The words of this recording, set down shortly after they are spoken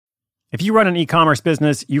If you run an e-commerce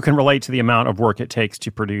business, you can relate to the amount of work it takes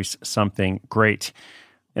to produce something great.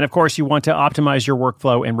 And of course, you want to optimize your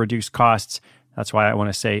workflow and reduce costs. That's why I want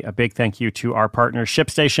to say a big thank you to our partner,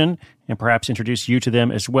 ShipStation, and perhaps introduce you to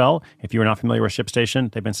them as well. If you are not familiar with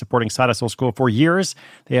ShipStation, they've been supporting Side Hustle School for years.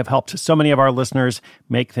 They have helped so many of our listeners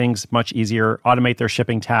make things much easier, automate their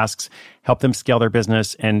shipping tasks, help them scale their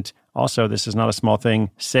business, and also, this is not a small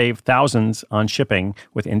thing, save thousands on shipping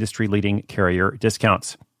with industry-leading carrier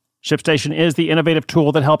discounts. ShipStation is the innovative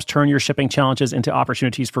tool that helps turn your shipping challenges into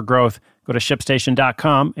opportunities for growth. Go to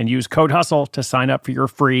ShipStation.com and use code HUSTLE to sign up for your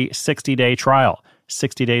free 60-day trial.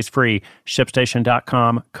 60 days free.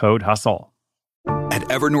 ShipStation.com, code HUSTLE. At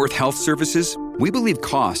Evernorth Health Services, we believe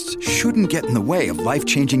costs shouldn't get in the way of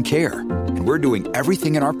life-changing care. And we're doing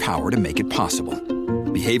everything in our power to make it possible.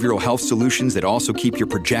 Behavioral health solutions that also keep your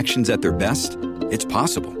projections at their best? It's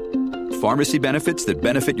possible. Pharmacy benefits that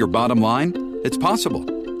benefit your bottom line? It's possible.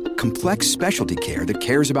 Complex specialty care that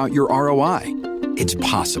cares about your ROI. It's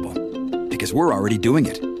possible. Because we're already doing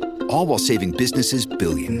it. All while saving businesses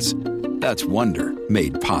billions. That's Wonder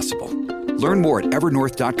made possible. Learn more at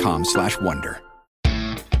evernorth.com/wonder.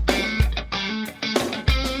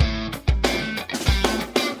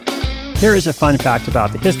 Here is a fun fact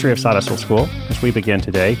about the history of Side Hustle School as we begin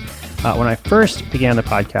today. When I first began the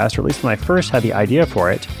podcast, or at least when I first had the idea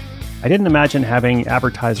for it, I didn't imagine having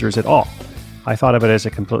advertisers at all. I thought of it as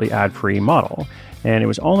a completely ad-free model. And it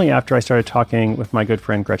was only after I started talking with my good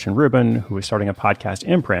friend Gretchen Rubin, who was starting a podcast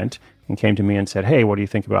imprint, and came to me and said, hey, what do you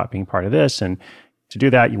think about being part of this? And to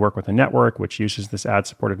do that, you work with a network which uses this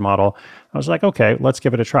ad-supported model. I was like, okay, let's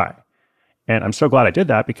give it a try. And I'm so glad I did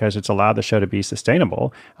that because it's allowed the show to be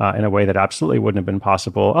sustainable in a way that absolutely wouldn't have been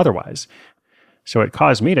possible otherwise. So it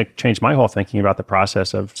caused me to change my whole thinking about the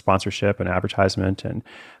process of sponsorship and advertisement and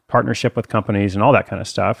partnership with companies and all that kind of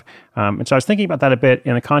stuff. And so I was thinking about that a bit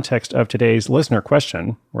in the context of today's listener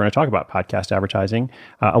question. We're going to talk about podcast advertising.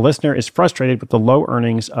 A listener is frustrated with the low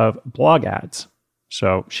earnings of blog ads.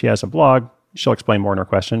 So she has a blog. She'll explain more in her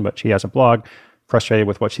question, but she has a blog, frustrated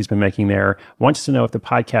with what she's been making there, wants to know if the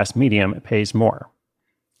podcast medium pays more.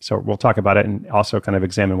 So we'll talk about it and also kind of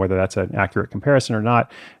examine whether that's an accurate comparison or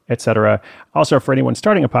not, et cetera. Also, for anyone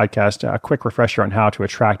starting a podcast, a quick refresher on how to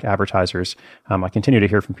attract advertisers. I continue to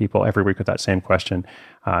hear from people every week with that same question.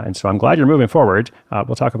 And so I'm glad you're moving forward.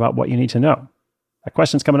 We'll talk about what you need to know. That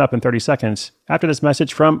question's coming up in 30 seconds after this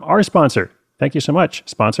message from our sponsor. Thank you so much,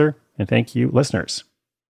 sponsor, and thank you, listeners.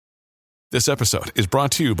 This episode is brought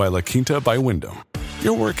to you by La Quinta by Wyndham.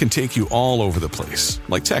 Your work can take you all over the place,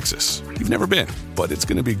 like Texas. You've never been, but it's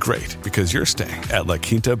going to be great because you're staying at La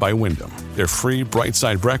Quinta by Wyndham. Their free Bright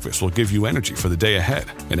Side breakfast will give you energy for the day ahead.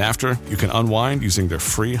 And after, you can unwind using their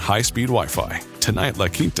free high-speed Wi-Fi. Tonight, La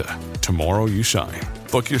Quinta. Tomorrow, you shine.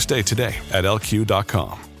 Book your stay today at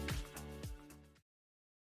lq.com.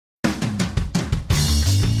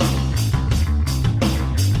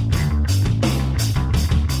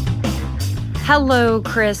 Hello,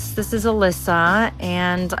 Chris. This is Alyssa,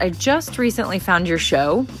 and I just recently found your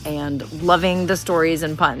show and loving the stories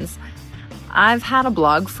and puns. I've had a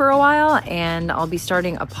blog for a while, and I'll be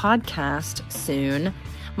starting a podcast soon.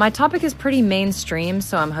 My topic is pretty mainstream,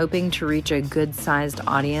 so I'm hoping to reach a good-sized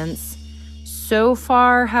audience. So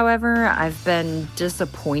far, however, I've been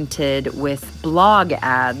disappointed with blog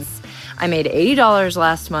ads. I made $80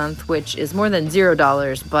 last month, which is more than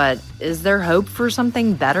 $0, but is there hope for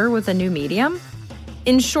something better with a new medium?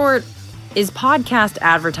 In short, is podcast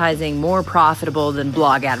advertising more profitable than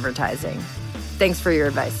blog advertising? Thanks for your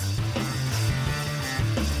advice.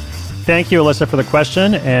 Thank you, Alyssa, for the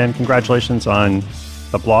question, and congratulations on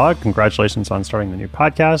the blog. Congratulations on starting the new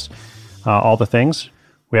podcast, all the things.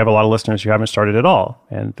 We have a lot of listeners who haven't started at all,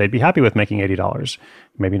 and they'd be happy with making $80.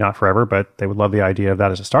 Maybe not forever, but they would love the idea of that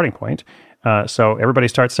as a starting point. So everybody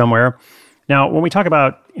starts somewhere. Now, when we talk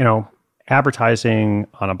about, advertising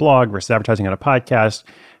on a blog versus advertising on a podcast,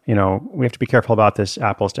 we have to be careful about this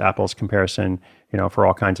apples to apples comparison, for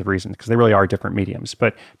all kinds of reasons, because they really are different mediums.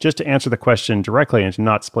 But just to answer the question directly and to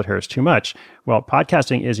not split hairs too much, well,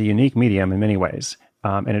 podcasting is a unique medium in many ways,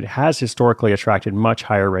 and it has historically attracted much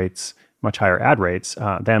higher ad rates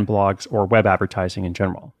than blogs or web advertising in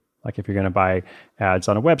general. Like if you're going to buy ads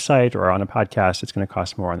on a website or on a podcast, it's going to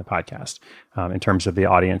cost more on the podcast in terms of the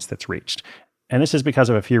audience that's reached. And this is because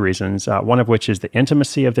of a few reasons, one of which is the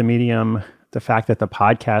intimacy of the medium, the fact that the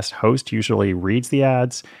podcast host usually reads the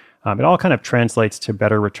ads. It all kind of translates to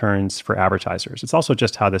better returns for advertisers. It's also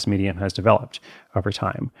just how this medium has developed over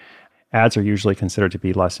time. Ads are usually considered to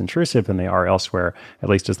be less intrusive than they are elsewhere, at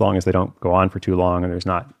least as long as they don't go on for too long and there's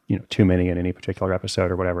not, too many in any particular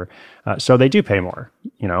episode or whatever. So they do pay more,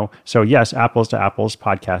 So yes, apples to apples,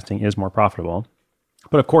 podcasting is more profitable.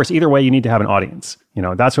 But of course, either way, you need to have an audience.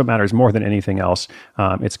 That's what matters more than anything else.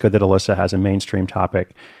 It's good that Alyssa has a mainstream topic.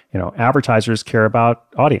 Advertisers care about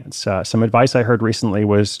audience. Some advice I heard recently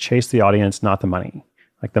was chase the audience, not the money.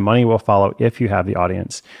 Like the money will follow if you have the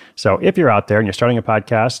audience. So if you're out there and you're starting a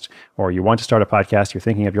podcast or you want to start a podcast, you're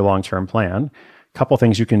thinking of your long-term plan, a couple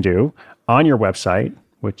things you can do on your website,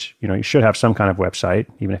 which, you should have some kind of website.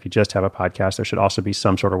 Even if you just have a podcast, there should also be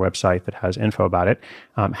some sort of website that has info about it.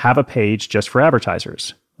 Have a page just for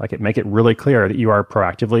advertisers. Make it really clear that you are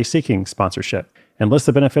proactively seeking sponsorship and list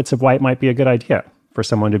the benefits of why it might be a good idea for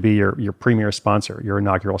someone to be your premier sponsor, your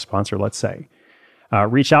inaugural sponsor, let's say.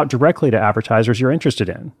 Reach out directly to advertisers you're interested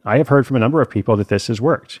in. I have heard from a number of people that this has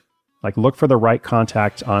worked. Look for the right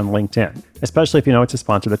contact on LinkedIn, especially if you know it's a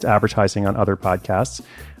sponsor that's advertising on other podcasts.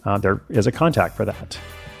 There is a contact for that.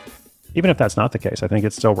 Even if that's not the case, I think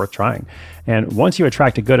it's still worth trying. And once you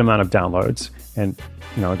attract a good amount of downloads, and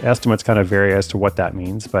estimates kind of vary as to what that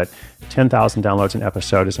means, but 10,000 downloads an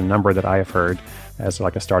episode is a number that I have heard as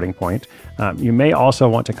a starting point. You may also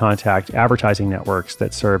want to contact advertising networks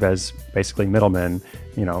that serve as basically middlemen,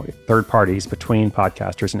 third parties between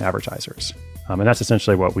podcasters and advertisers. And that's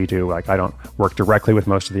essentially what we do. I don't work directly with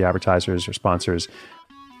most of the advertisers or sponsors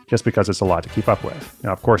just because it's a lot to keep up with.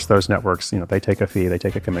 Now, of course, those networks, they take a fee, they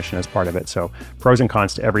take a commission as part of it. So pros and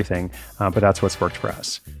cons to everything, but that's what's worked for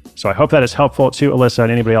us. So I hope that is helpful to Alyssa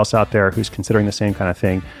and anybody else out there who's considering the same kind of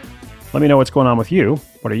thing. Let me know what's going on with you.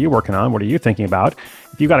 What are you working on? What are you thinking about?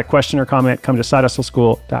 If you've got a question or comment, come to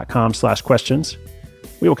sidehustleschool.com/questions.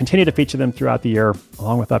 We will continue to feature them throughout the year,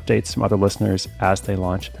 along with updates from other listeners as they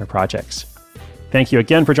launch their projects. Thank you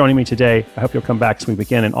again for joining me today. I hope you'll come back as we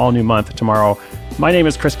begin an all-new month tomorrow. My name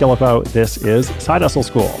is Chris Guillebeau. This is Side Hustle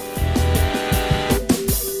School.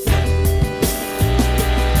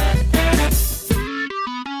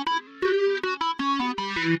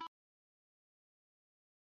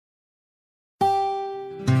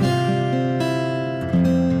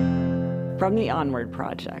 From the Onward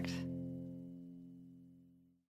Project.